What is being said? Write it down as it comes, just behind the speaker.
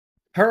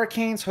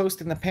Hurricanes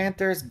hosting the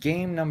Panthers,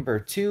 game number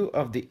 2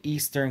 of the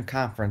Eastern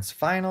Conference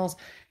Finals.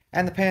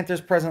 And the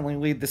Panthers presently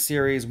lead the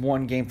series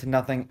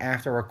 1-0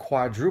 after a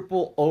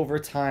quadruple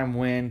overtime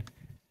win.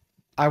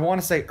 I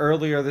want to say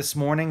earlier this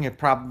morning. It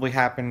probably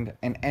happened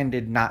and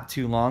ended not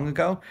too long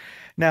ago.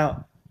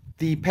 Now,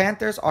 the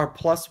Panthers are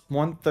plus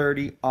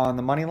 130 on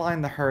the money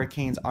line. The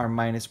Hurricanes are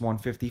minus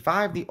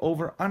 155. The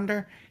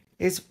over-under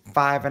is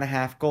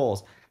 5.5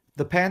 goals.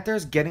 The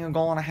Panthers getting a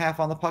goal and a half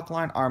on the puck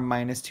line are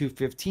minus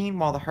 215,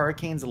 while the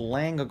Hurricanes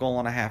laying a goal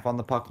and a half on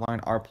the puck line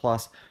are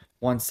plus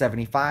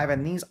 175.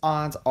 And these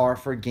odds are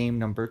for game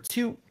number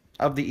 2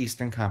 of the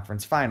Eastern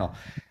Conference Final.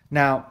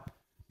 Now,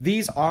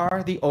 these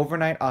are the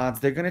overnight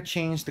odds. They're going to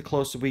change the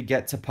closer we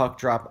get to puck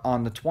drop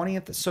on the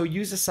 20th. So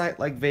use a site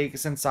like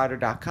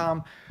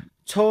VegasInsider.com.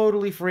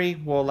 Totally free.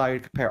 Will allow you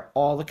to compare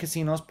all the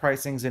casinos'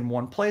 pricings in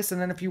one place.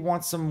 And then if you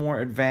want some more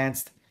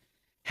advanced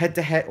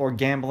head-to-head or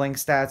gambling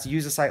stats,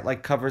 use a site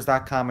like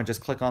Covers.com and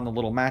just click on the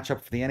little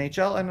matchup for the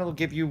NHL, and it'll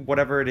give you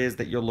whatever it is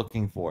that you're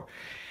looking for.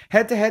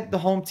 Head-to-head, the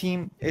home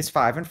team is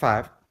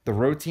 5-5. The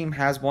road team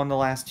has won the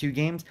last 2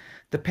 games.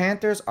 The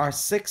Panthers are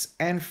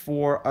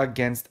 6-4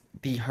 against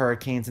the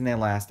Hurricanes in their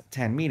last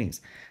 10 meetings.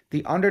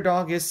 The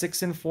underdog is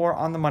 6-4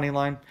 on the money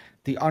line.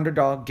 The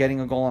underdog getting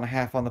a goal and a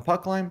half on the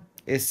puck line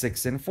is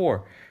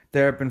 6-4.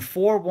 There have been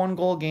 4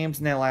 one-goal games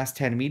in their last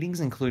 10 meetings,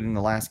 including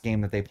the last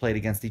game that they played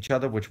against each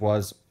other, which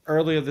was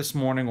earlier this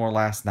morning or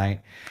last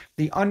night.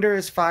 The under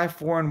is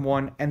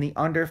 5-4-1, and the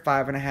under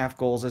 5.5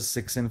 goals is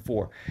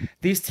 6-4.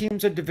 These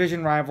teams are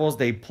division rivals.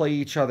 They play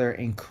each other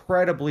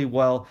incredibly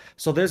well,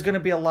 so there's going to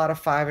be a lot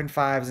of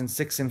 5-5s and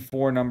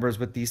 6-4 numbers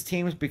with these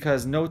teams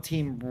because no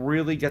team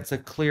really gets a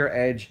clear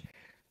edge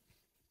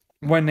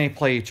when they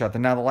play each other.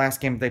 Now, the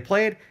last game they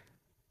played,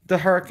 the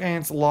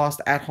Hurricanes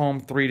lost at home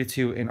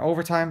 3-2 in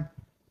overtime.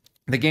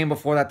 The game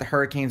before that, the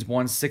Hurricanes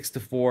won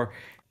 6-4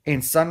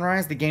 in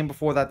Sunrise. The game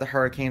before that, the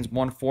Hurricanes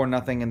won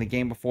 4-0. And the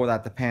game before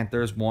that, the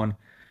Panthers won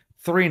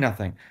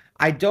 3-0.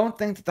 I don't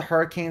think that the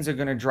Hurricanes are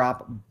going to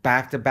drop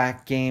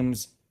back-to-back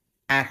games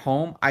at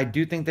home. I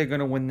do think they're going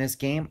to win this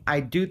game.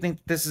 I do think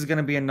this is going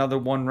to be another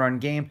one-run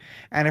game.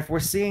 And if we're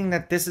seeing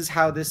that this is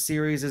how this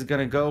series is going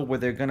to go, where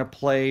they're going to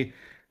play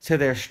to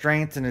their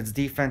strengths and its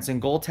defense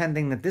and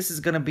goaltending, that this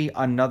is going to be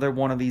another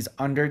one of these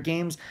under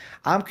games.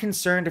 I'm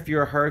concerned if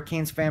you're a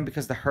Hurricanes fan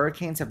because the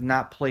Hurricanes have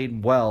not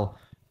played well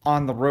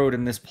on the road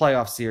in this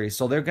playoff series.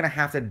 So they're going to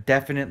have to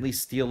definitely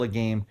steal a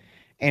game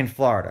in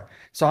Florida.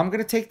 So I'm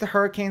going to take the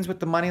Hurricanes with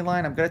the money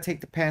line. I'm going to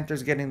take the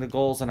Panthers getting the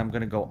goals, and I'm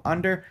going to go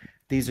under.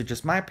 These are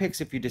just my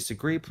picks. If you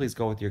disagree, please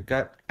go with your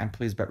gut, and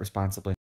please bet responsibly.